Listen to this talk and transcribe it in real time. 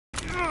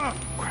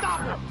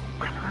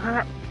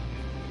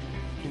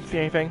see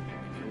anything.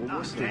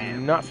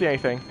 Do not see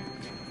anything.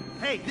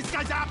 Hey, this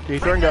guy's out.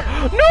 He's throwing go.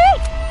 No!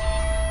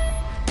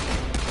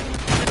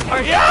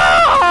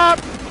 Yeah!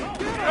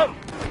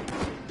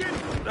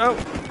 No.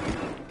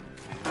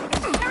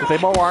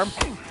 Disable alarm.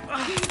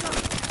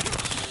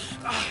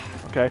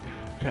 Okay.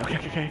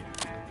 Okay.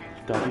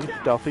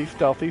 Stealthy.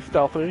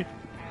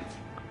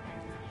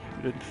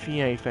 You didn't see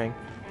anything.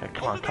 Okay,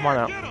 come on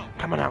out.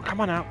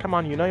 Come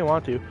on, you know you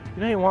want to.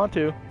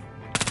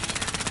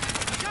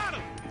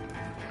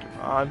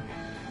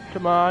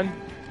 Come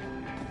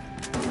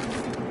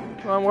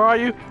on, where are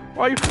you?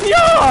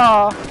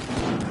 Yeah!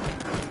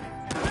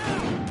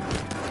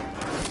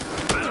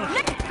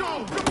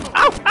 Ow! No!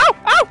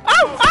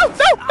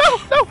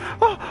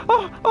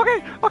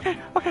 Okay,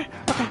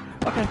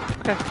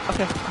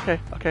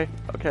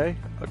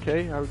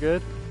 are we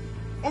good?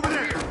 Over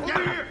there! Get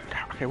here!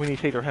 Okay, we need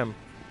to taser him.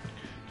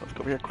 Let's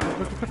go over here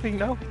quickly,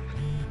 no?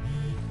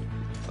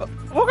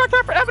 We got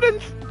time for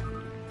evidence!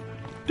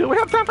 Do we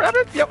have time for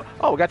evidence? Yep.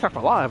 Oh, we got time for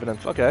a lot of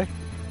evidence. Okay.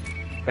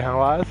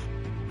 Analyze.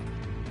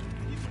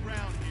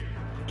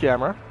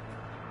 Camera.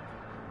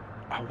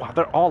 Oh, wow,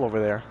 they're all over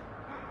there.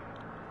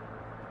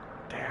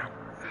 Damn.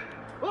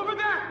 Over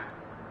there!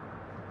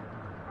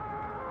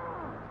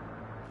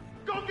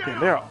 Go get him!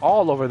 They're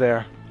all over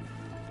there.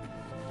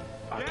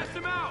 Cast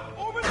him out!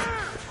 Over there!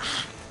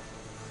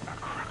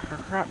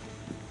 Crap.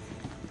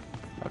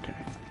 Okay.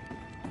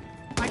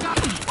 I got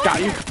him!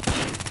 Got you.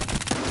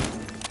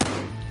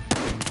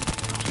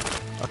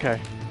 Okay.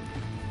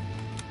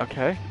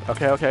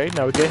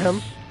 Now we get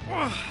him.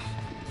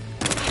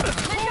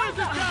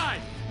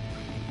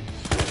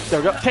 There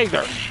we go.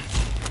 Taser.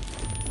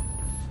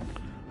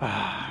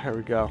 Here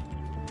we go.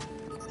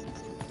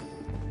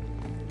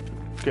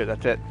 Good.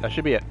 That's it. That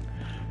should be it.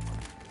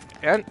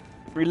 And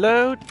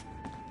reload.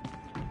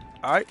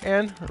 Alright,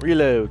 and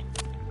reload.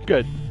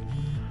 Good.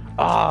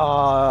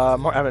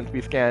 More evidence to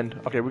be scanned.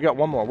 Okay, we got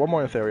one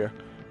more in this area.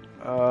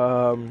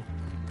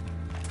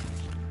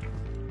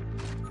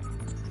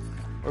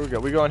 Where we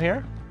go? We going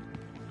here?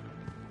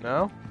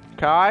 No?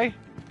 Kai,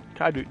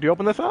 do you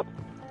open this up?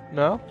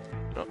 No?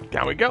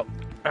 Down we go.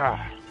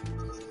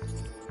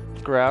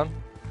 Ground.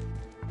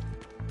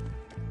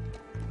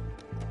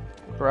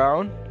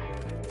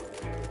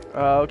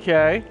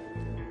 Okay.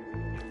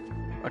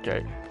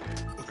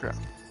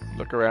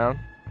 Look around.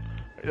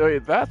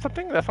 Is that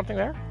something? That's something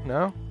there?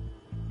 No,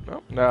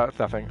 it's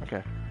nothing.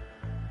 Okay.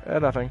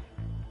 Nothing.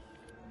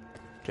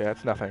 Okay,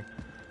 that's nothing.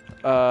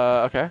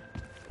 Okay.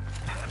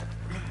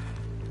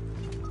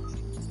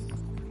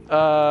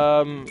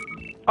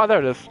 Oh, there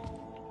it is.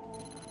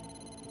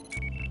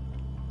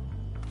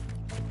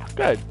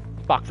 Good.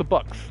 Box of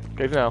books.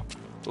 Okay, so now,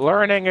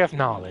 learning is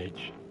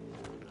knowledge.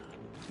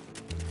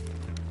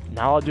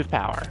 Knowledge is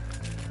power.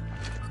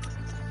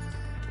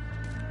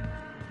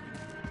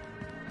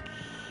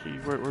 See,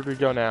 where do we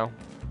go now?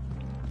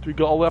 Do we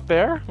go all the way up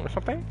there or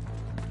something?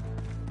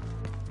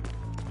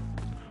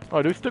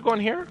 Oh, do we still go in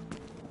here?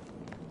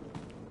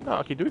 No,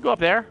 okay, do we go up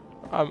there?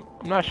 I'm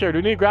not sure. Do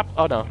we need grapple?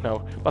 Oh,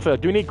 no.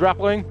 Do we need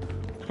grappling?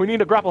 We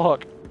need a grapple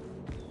hook.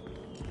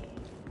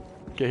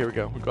 Okay, here we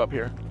go. We go up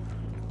here.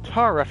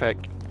 Terrific.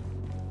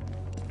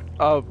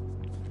 Is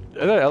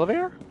there an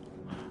elevator?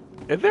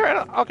 Is there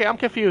an... Okay, I'm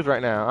confused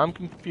right now.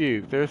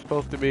 There's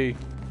supposed to be...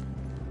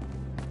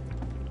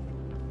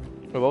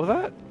 Wait, what was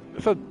that?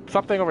 It said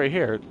something over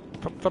here.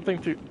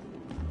 Something to...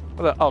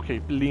 Okay,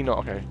 Lino.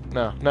 Okay.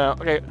 No.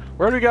 Okay,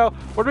 where do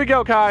we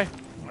go? Kai?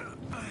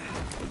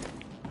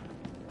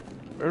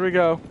 Where do we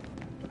go?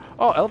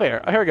 Oh,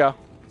 elevator. Oh, here we go.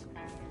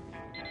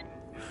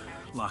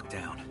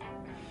 Lockdown.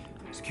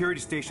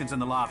 Security station's in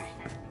the lobby.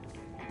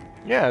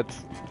 Yeah,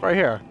 it's right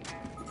here.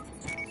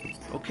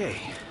 Okay,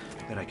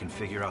 bet I can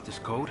figure out this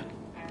code.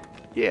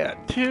 Yeah,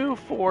 2,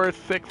 4,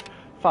 6,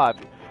 5.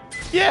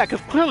 Yeah, because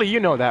clearly you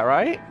know that,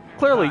 right?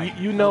 Clearly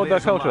you know the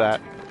code to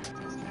that.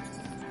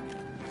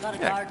 A lot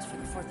of guards for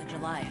the 4th of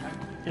July, huh?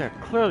 Yeah,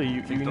 clearly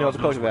you know the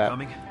code to that.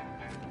 Maybe.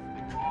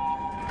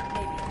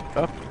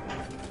 Oh.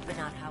 But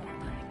not how we're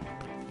coming.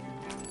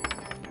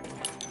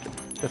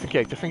 Just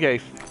in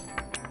case.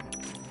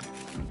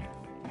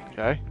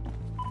 Okay.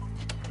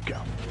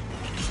 Go.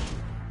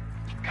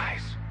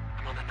 Guys,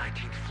 I'm on the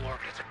 19th floor,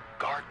 but it's a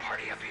guard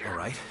party up here. All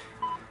right.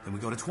 Then we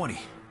go to 20.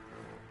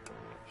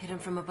 Hit him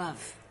from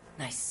above.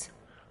 Nice.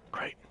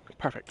 Great.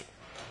 Perfect.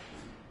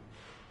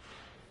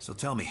 So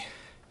tell me,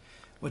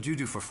 what'd you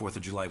do for 4th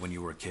of July when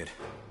you were a kid?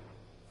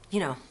 You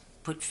know,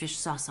 put fish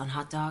sauce on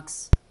hot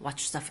dogs,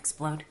 watch stuff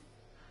explode.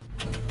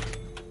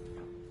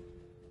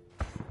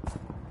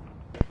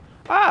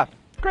 Ah,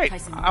 great.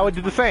 I would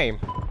do the same.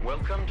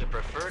 Welcome to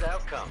Preferred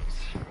Outcomes.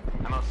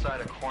 I'm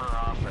outside a corner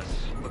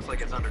office. Looks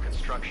like it's under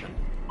construction.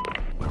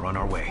 We're on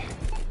our way.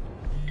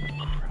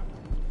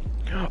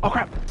 Oh,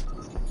 crap.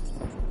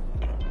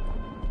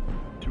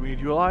 Do we need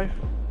you alive?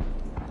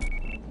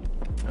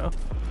 No.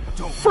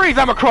 Freeze,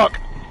 I'm a crook!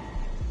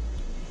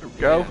 There we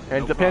go.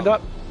 Hands up, hand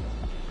up.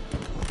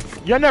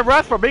 You're under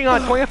arrest for being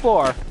on the 20th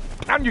floor.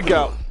 Down you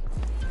go.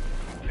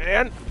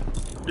 And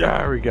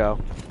there we go.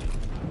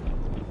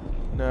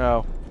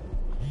 No.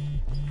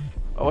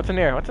 Oh, what's in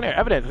there? What's in there?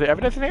 Evidence. Is there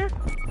evidence in here?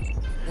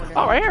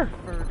 Oh, right here.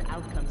 Preferred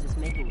outcomes is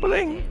making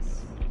Bling.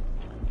 this.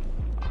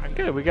 Alright,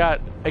 good. We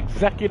got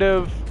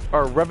executive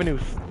or revenue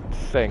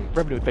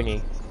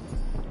thingy.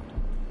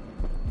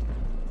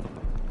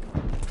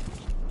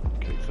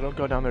 Okay, so don't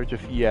go down there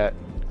just yet.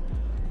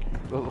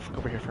 Okay, let's go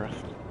over here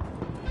first.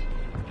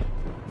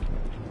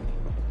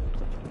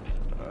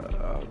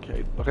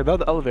 Okay, there's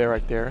the elevator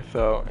right there.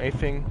 So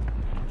anything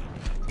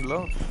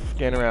below?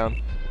 Scan around.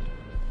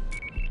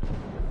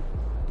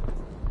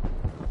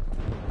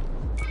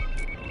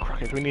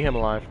 Okay, so we need him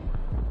alive.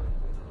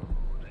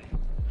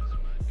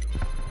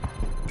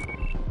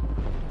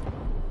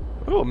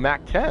 Ooh,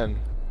 Mac 10.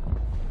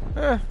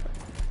 I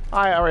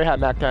already had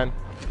Mac 10.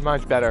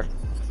 Mine's better.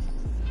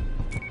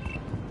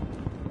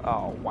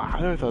 Oh wow,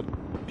 there's a.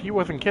 He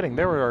wasn't kidding.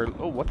 There were.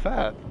 Oh, what's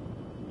that?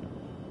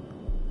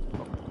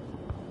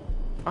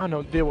 I don't know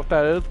idea what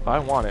that is, but I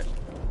want it.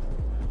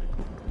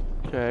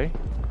 Okay.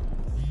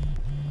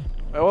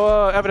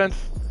 Oh, evidence.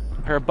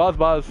 Here,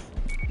 buzz.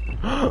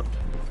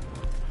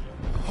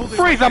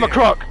 Freeze! I'm a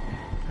crook.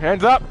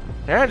 Hands up.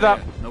 Hands up.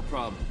 No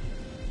problem.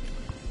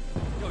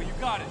 Yo, you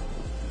got it.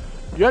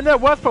 You're in there,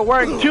 West, for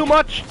wearing too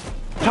much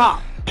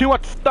too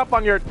much stuff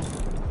on your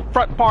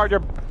front part, your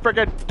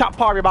friggin' top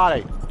part of your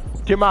body.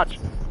 Too much.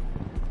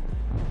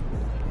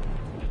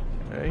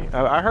 Okay.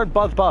 I heard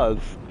buzz.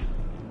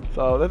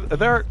 So is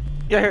there?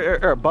 Yeah,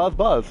 here,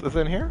 buzz. Is it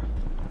in here?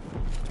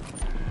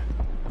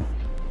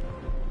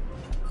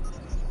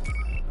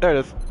 There it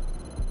is.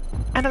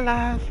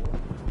 Analyze.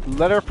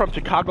 Letter from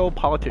Chicago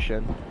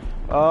politician.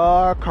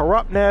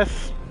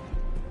 Corruptness.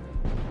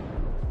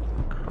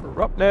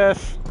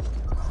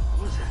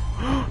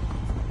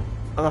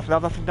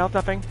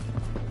 Nothing.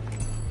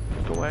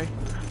 Go away.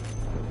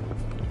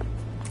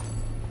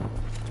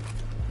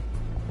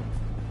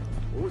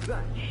 What was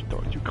that? Shh,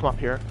 don't you come up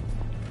here.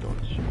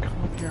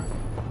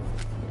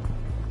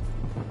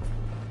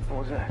 What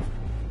was that?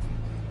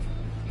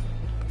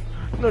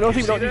 No, don't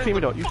see me, don't. You see me,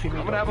 don't.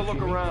 I'm gonna have a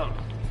look around.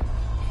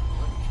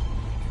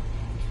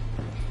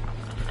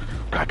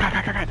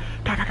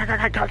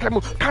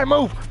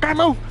 Gotta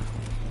move.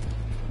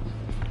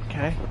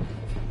 Okay.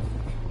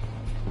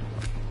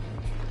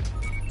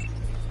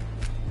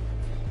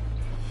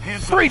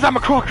 Freeze! I'm a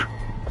crook.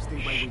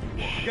 You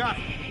got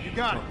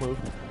it.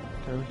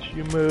 Don't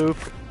you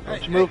move.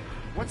 Don't you move.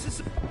 What's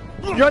this?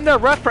 You're under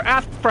arrest for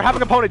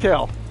having a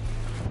ponytail.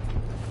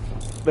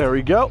 There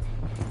we go.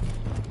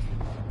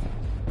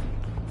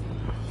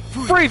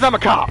 Freeze! I'm a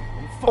cop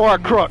or a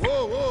crook.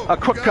 A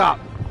crook cop.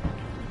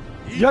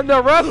 You're under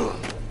arrest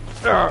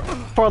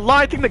for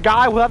lighting the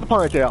guy without the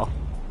ponytail.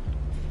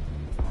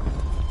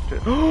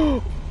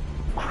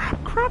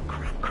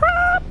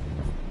 Crap.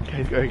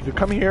 Okay, so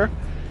come here.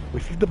 We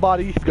see the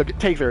body. He's gonna get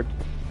tasered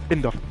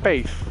in the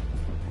face.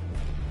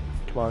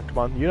 Come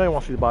on. You know you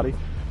want to see the body.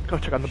 Go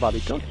check on the body.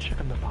 Go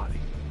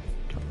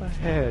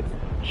ahead.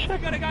 Check.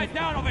 We got a guy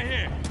down over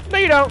here. No,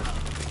 you don't.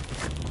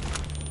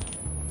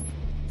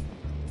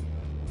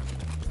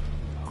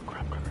 Oh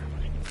crap.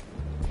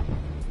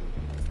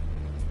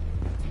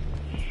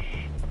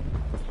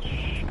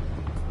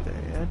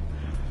 Dan.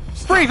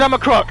 Freeze! I'm a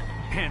crook.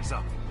 Hands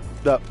up.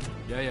 Up.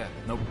 Yeah.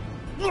 Nope.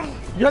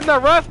 You're under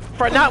arrest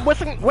for not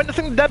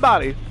witnessing the dead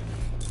body.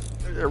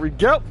 There we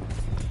go.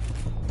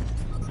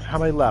 How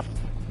many left?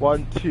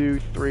 1, 2,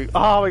 3.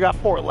 Oh, we got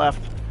 4 left.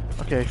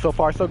 Okay, so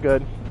far so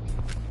good.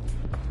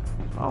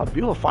 Oh,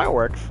 beautiful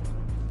fireworks.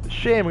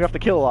 Shame we have to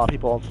kill a lot of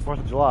people on 4th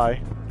of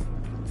July.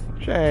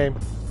 Shame.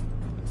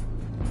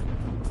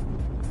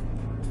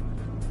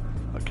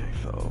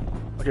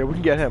 Okay, we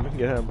can get him.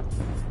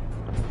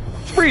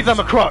 Freeze! I'm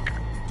a crook.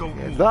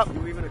 Hands up.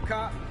 You even a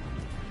cop?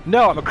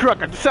 No, I'm a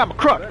crook. I just said I'm a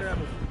crook.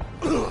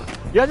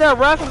 You're under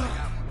arrest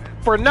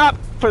for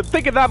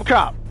thinking that I'm a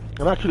cop.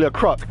 I'm actually a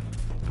crook.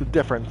 The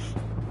difference.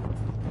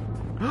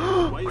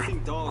 Why do you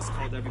think Dawes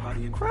called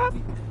everybody in? Crap.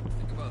 Think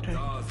about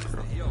Dawes.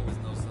 He always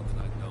knows something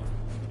I don't.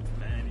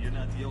 Man, you're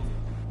not the only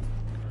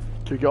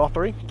one. Can we get all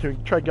 3? Can we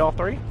try to get all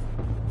 3?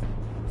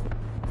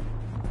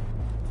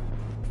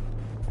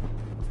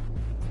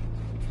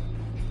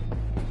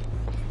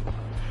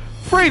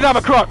 Freeze! I'm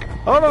a crook!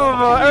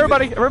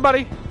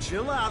 Everybody!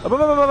 Chill out.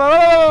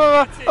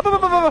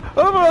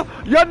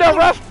 You're under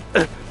arrest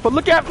for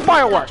looking at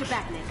fireworks! Got your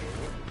back, Nick.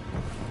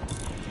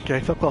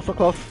 Okay, so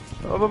close.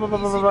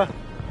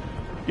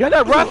 You're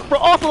under arrest for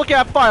also looking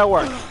at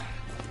fireworks!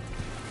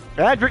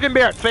 And drinking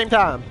beer at the same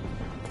time.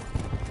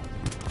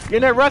 You're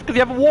under arrest because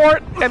you have a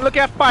warrant and look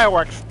at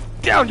fireworks.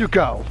 Down you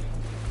go!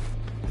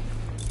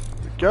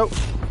 Go.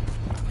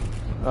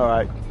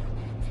 Alright.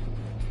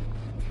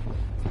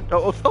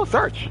 Oh,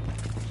 search!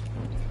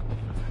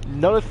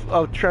 Notice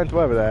trends,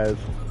 whatever that is.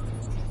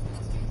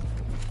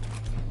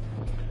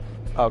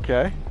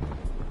 Okay,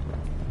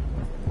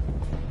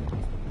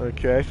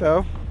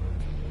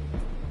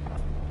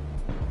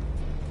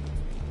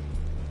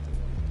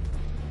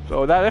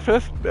 so that it for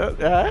this.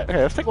 Okay,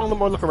 let's take one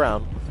more look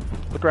around.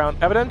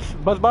 Evidence?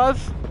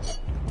 Buzz?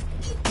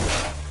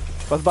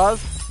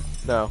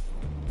 No.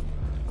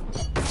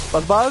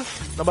 Buzz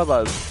Buzz? No Buzz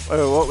Buzz.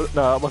 Oh, what,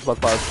 no, it wasn't Buzz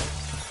Buzz.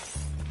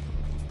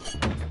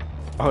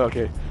 Oh,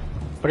 okay.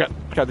 Okay,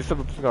 they said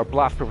it's gonna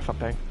blast proof or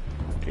something.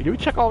 Okay, do we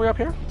check all the way up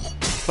here?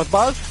 Buzz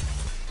Buzz?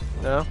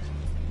 No.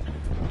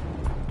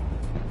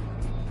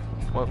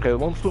 Okay,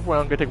 one swoop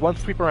around. Gonna take one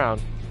sweep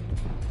around.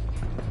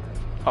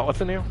 Oh,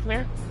 what's in here? What's in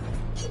here?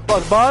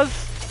 Buzz Buzz?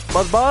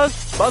 Buzz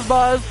Buzz? Buzz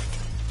Buzz?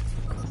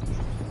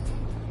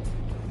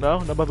 No?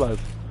 No Buzz Buzz.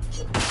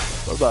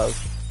 Buzz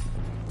Buzz.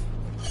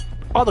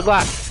 Oh, the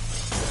glass!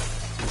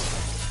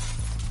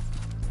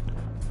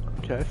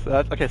 Okay, so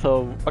that's... Okay,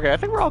 so... Okay, I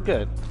think we're all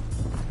good.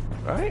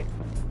 Right?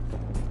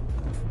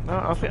 No,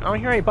 I don't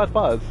hear any Buzz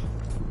Buzz.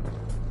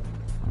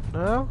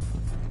 No?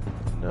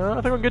 No,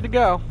 I think we're good to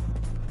go.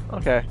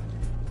 Okay.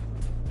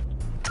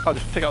 I'll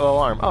just take out the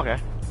alarm. Okay.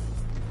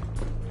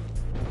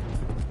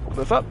 Open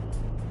this up.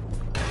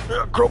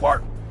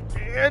 Crowbar.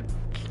 And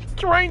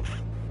strength.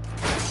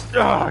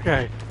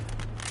 Okay.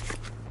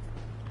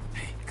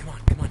 Hey, come on.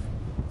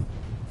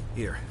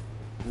 Here,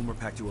 Boomer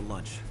packed you a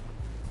lunch.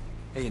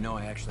 Hey, you know,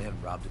 I actually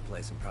haven't robbed a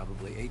place in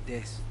probably 8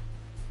 days.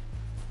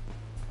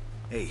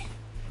 Hey,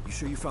 you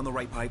sure you found the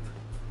right pipe?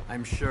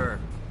 I'm sure.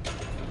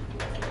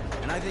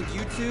 And I think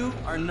you two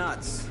are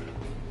nuts.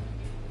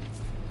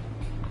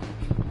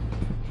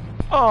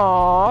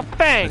 Aw,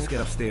 thanks. Let's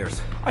get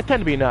upstairs. I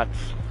tend to be nuts.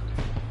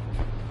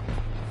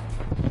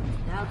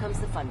 Now comes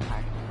the fun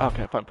part.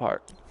 Okay, fun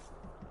part.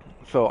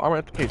 So I'm gonna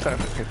have to pay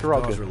attention. Okay, so we're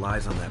all Dawes good.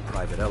 relies on that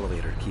private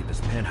elevator to keep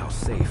his penthouse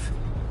safe.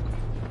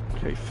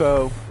 Okay,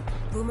 so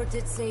Boomer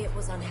did say it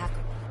was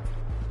unhackable.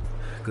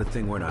 Good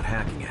thing we're not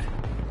hacking it.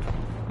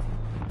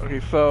 okay,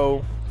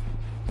 so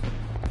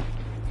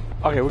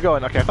okay, we're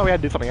going. Okay, I thought we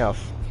had to do something else.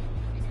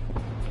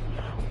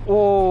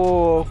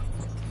 Oh,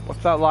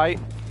 what's that light?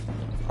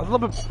 I was a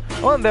little bit.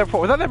 I wasn't there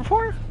before. Was that there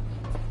before?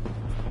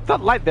 Was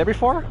that light there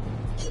before?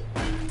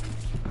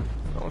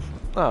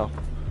 Oh.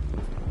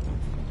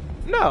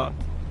 No.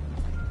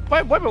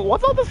 Wait a minute.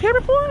 Was all this here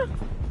before?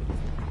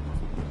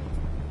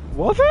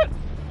 Was it?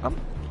 I'm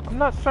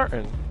not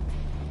certain.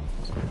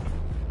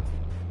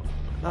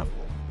 No.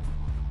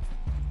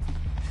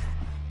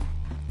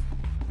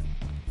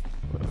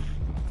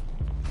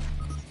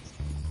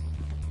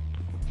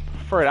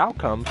 Preferred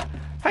outcomes.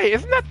 Hey,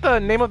 isn't that the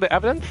name of the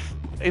evidence?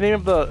 The name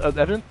of the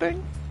evidence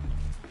thing?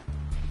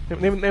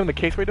 Name of the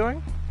case we're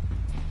doing?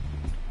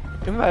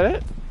 Isn't that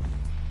it?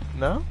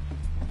 No?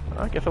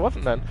 I guess it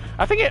wasn't then.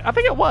 I think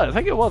it was. I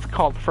think it was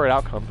called preferred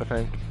outcomes, I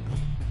think.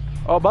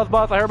 Oh, Buzz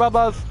Buzz, I heard about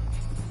Buzz.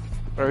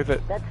 Or is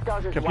it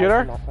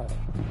computer?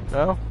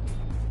 No?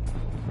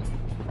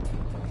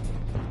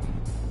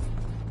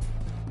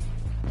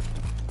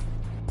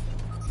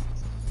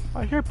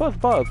 I hear Buzz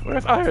Buzz.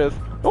 Where's oh, here it is.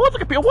 Oh, what's a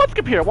computer? What's a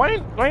computer? Why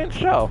didn't it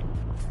show?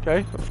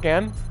 Okay, let's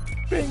scan.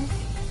 Bing.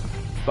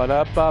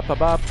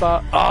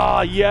 Ba-da-ba-ba-ba-ba.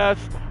 Ah, yes!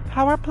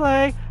 Power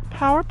play!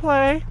 Power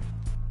play!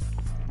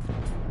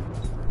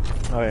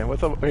 Okay,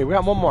 what's up? Okay, we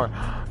got one more.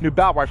 New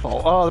battle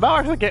rifle. Oh, the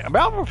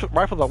battle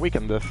rifles are weak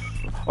in this.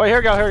 Oh, here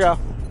we go.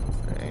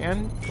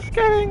 And just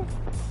kidding.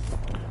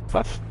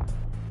 So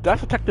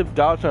that's Detective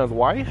Dodge and his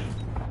wife?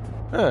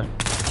 Huh.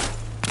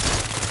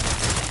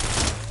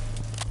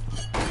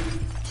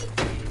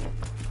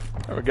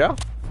 There we go.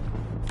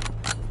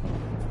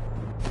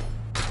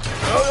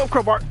 Oh, no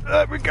crowbar.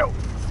 There we go.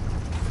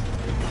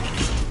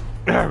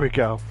 There we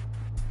go.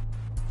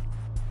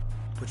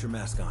 Put your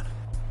mask on.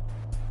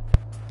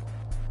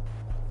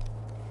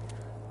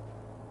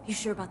 You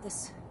sure about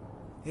this?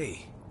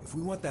 Hey, if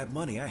we want that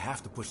money, I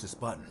have to push this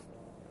button.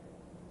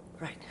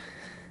 Right.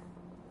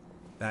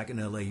 Back in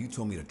LA, you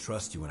told me to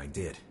trust you, and I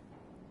did.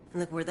 And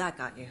look where that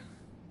got you.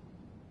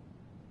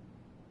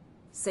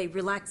 Say,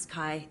 relax,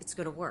 Kai. It's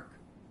gonna work.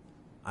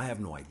 I have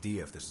no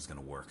idea if this is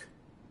gonna work.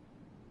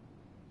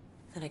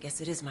 Then I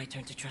guess it is my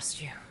turn to trust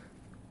you.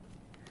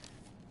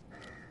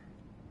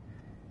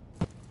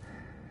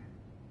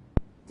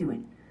 Do it.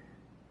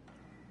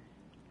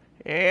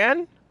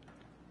 And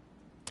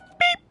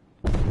beep.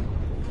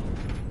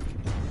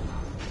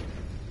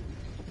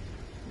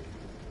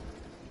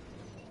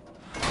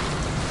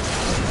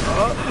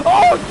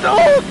 Oh no!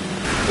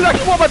 It's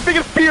actually one of my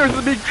biggest fears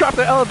is being trapped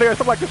in an elevator.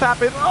 Something like this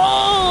happens.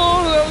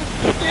 Oh, that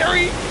was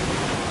scary.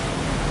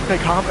 Okay,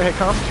 calm. Okay,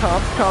 calm.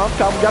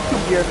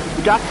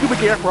 We got scuba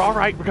gear. We're all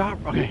right.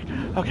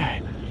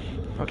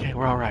 Okay,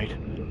 we're all right.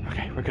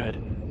 Okay, we're good.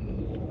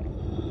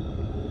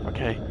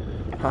 Okay,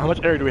 how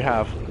much air do we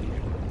have?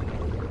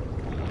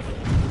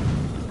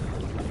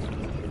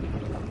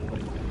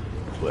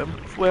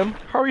 Swim.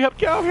 Hurry up,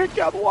 get out of here, get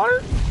out of the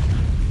water.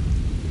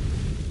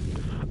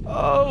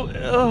 Oh,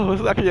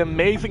 this is actually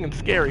amazing and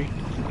scary.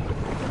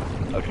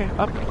 Okay,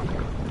 up.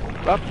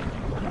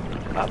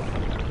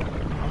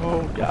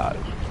 Oh god.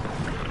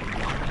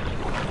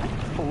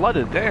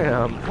 Flooded,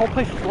 damn. The whole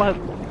place is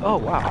flooded. Oh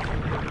wow.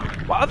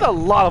 Wow, that's a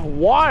lot of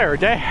water,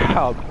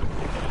 damn.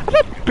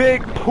 That's a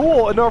big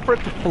pool in order for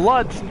it to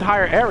flood this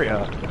entire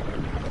area.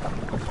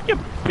 A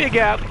big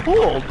ass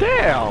pool,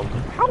 damn.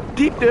 How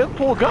deep did this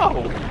pool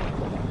go?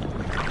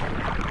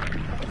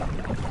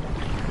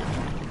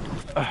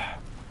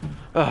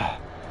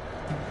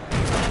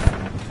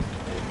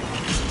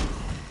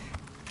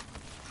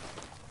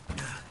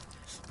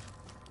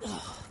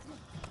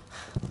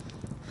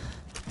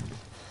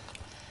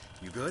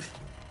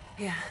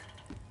 Yeah,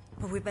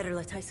 but we better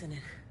let Tyson in.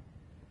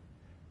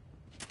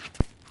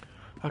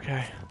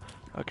 Okay.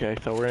 Okay,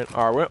 so we're in.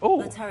 Oh!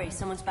 Let's hurry.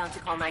 Someone's bound to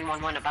call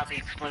 911 about the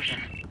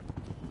explosion.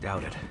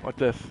 Doubt it. What's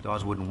this?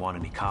 Dawes wouldn't want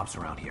any cops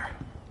around here.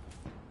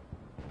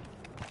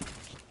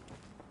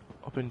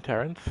 Open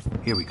Terrence.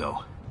 Here we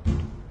go.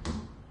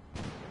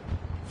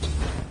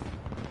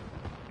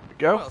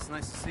 Go. Well, it's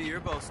nice to see you're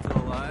both still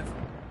alive.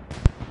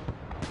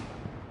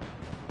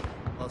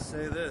 I'll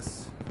say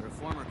this, for a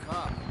former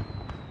cop,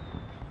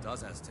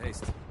 Dawes has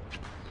taste.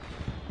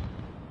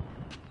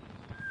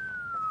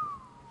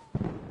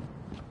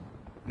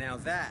 Now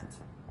that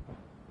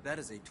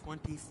is a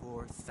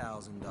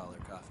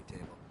 $24,000 coffee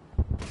table.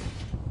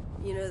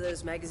 You know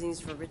those magazines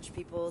for rich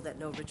people that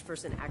no rich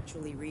person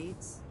actually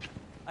reads?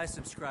 I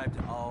subscribe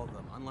to all of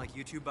them. Unlike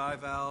you two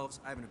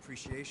bivalves, I have an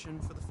appreciation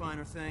for the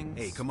finer things.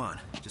 Hey, come on.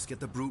 Just get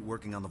the brute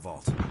working on the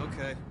vault.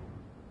 Okay.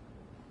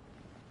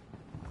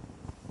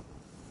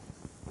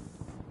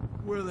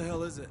 Where the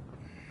hell is it?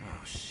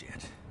 Oh,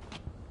 shit.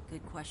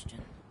 Good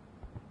question.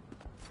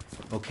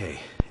 Okay,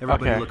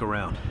 everybody Okay. look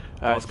around.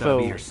 Alright, Dawes gotta so-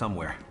 be here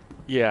somewhere.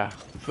 Yeah.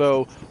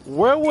 So,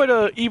 where would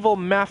a evil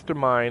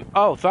mastermind...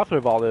 Oh, so that's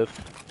what all this.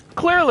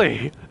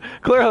 Clearly!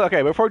 Clearly,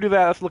 okay, before we do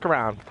that, let's look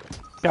around.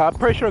 Yeah, I'm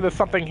pretty sure there's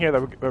something here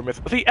that we're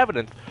missing. See,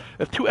 evidence.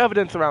 There's 2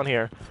 evidence around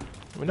here.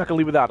 We're not gonna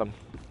leave without them.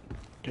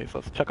 Okay, so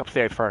let's check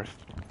upstairs first.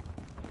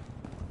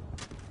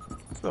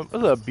 This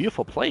is a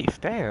beautiful place,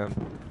 damn.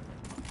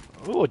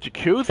 Ooh, a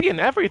jacuzzi and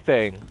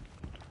everything.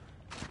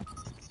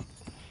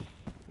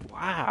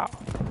 Wow.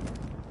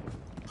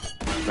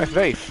 Nice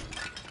vase.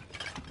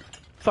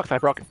 Sucks I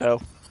broke it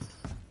though.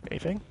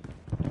 Anything?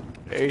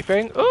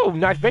 Anything? Ooh,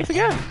 nice vase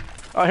again.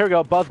 Oh, here we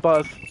go. Buzz,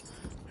 buzz. Here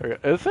we go.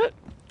 Is it?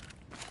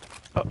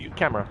 Oh, you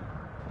camera.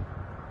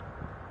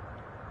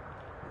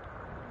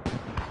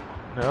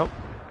 Nope.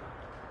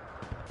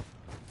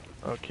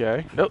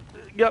 Okay. Nope.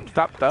 Yep.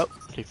 Stop. Stop.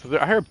 Okay. So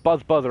I heard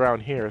buzz, buzz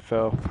around here.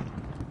 So.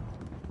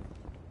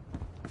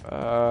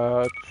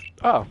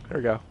 Oh, here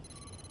we go.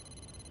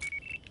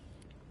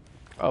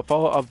 Oh,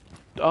 follow up.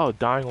 Oh,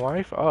 dying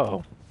wife.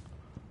 Oh.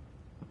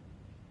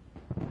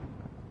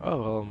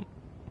 Oh,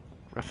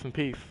 rest in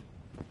peace.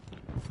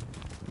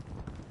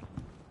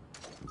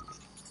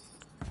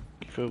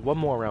 So one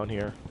more around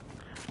here.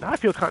 Now I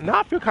feel kind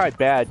of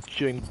bad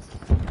killing,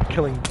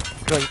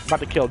 about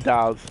to kill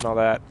Dawes and all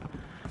that.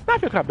 Now I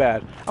feel kind of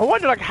bad. I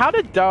wonder, like, how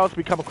did Dawes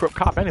become a corrupt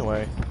cop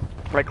anyway?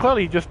 Like,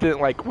 clearly he just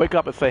didn't like wake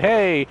up and say,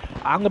 "Hey,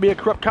 I'm gonna be a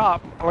corrupt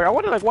cop." Like, I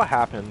wonder, like, what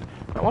happened.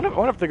 I wonder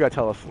if they're gonna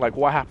tell us, like,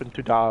 what happened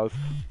to Dawes.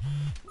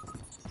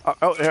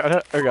 Oh,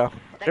 there we go.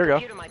 There we go.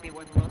 Computer might be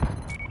worth a look.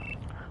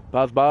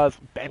 Buzz, buzz,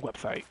 bank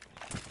website.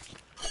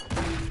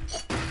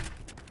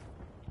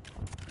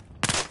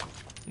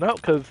 No,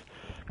 because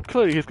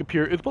clearly his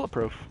computer is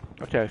bulletproof.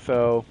 Okay,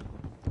 so...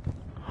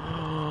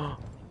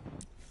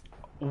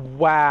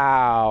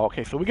 Wow.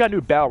 Okay, so we got a new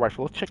battle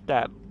rifle. Let's check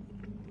that.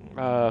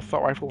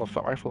 Assault rifle,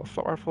 assault rifle,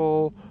 assault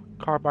rifle,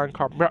 carbine,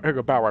 here we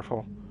go, battle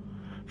rifle.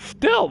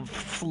 Still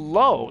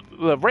slow.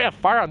 The rate of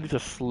fire on these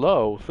is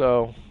slow,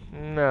 so...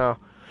 No.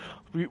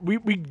 We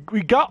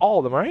got all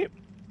of them, right?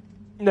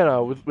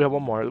 No, we have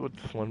one more.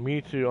 What's this one? We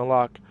need to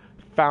unlock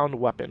found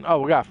weapon.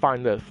 Oh, we gotta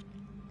find this.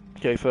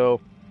 Okay,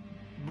 so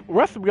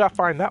rest we gotta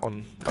find that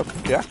one.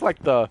 Okay, that's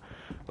like the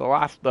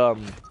last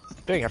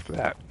thing after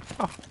that.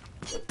 Oh.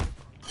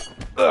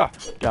 Ugh,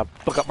 gotta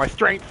book up my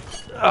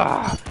strength.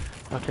 Ugh.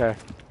 Okay,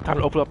 time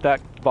to open up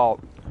that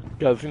vault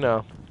because you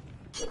know.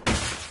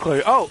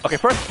 Clearly, oh, okay.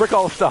 First, break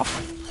all the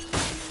stuff.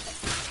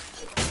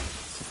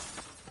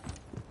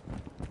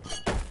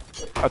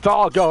 It's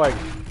all going.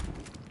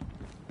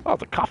 Oh,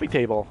 it's a coffee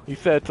table. You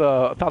said it's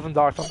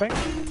 $1,000 something?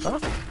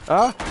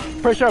 Huh?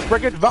 Pretty sure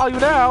break its value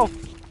now.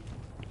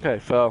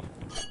 Okay, so.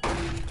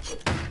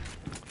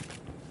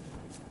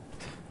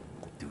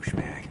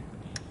 Douchebag.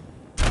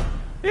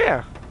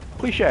 Yeah,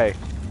 cliche.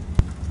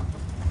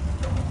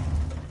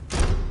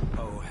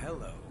 Oh,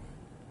 hello.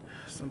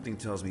 Something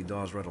tells me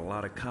Dawes read a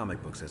lot of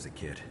comic books as a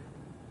kid.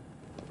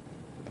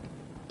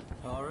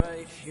 All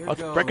right, here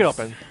Let's goes. break it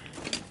open.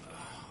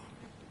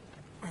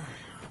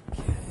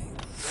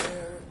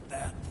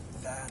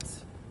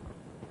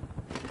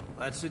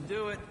 That should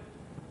do it.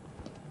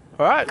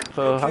 Alright,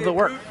 so how's it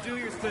work? Brute, do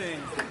your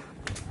thing.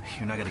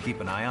 You're not gonna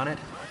keep an eye on it?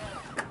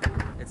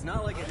 It's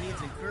not like it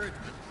needs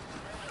encouragement.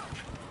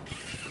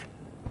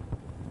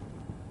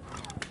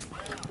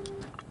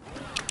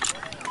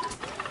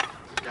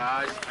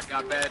 Guys, I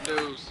got bad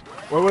news.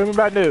 What do you mean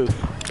bad news?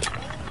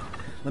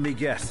 Let me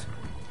guess.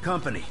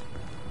 Company.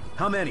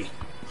 How many?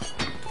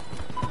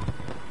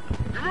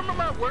 You remember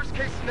my worst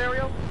case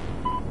scenario?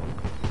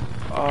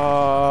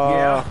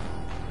 Yeah.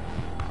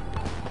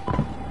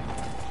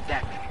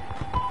 That.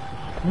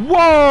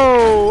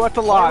 Whoa! That's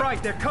a lot. All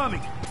right, they're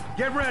coming.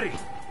 Get ready.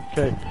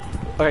 Okay.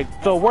 Okay,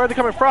 so where are they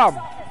coming from?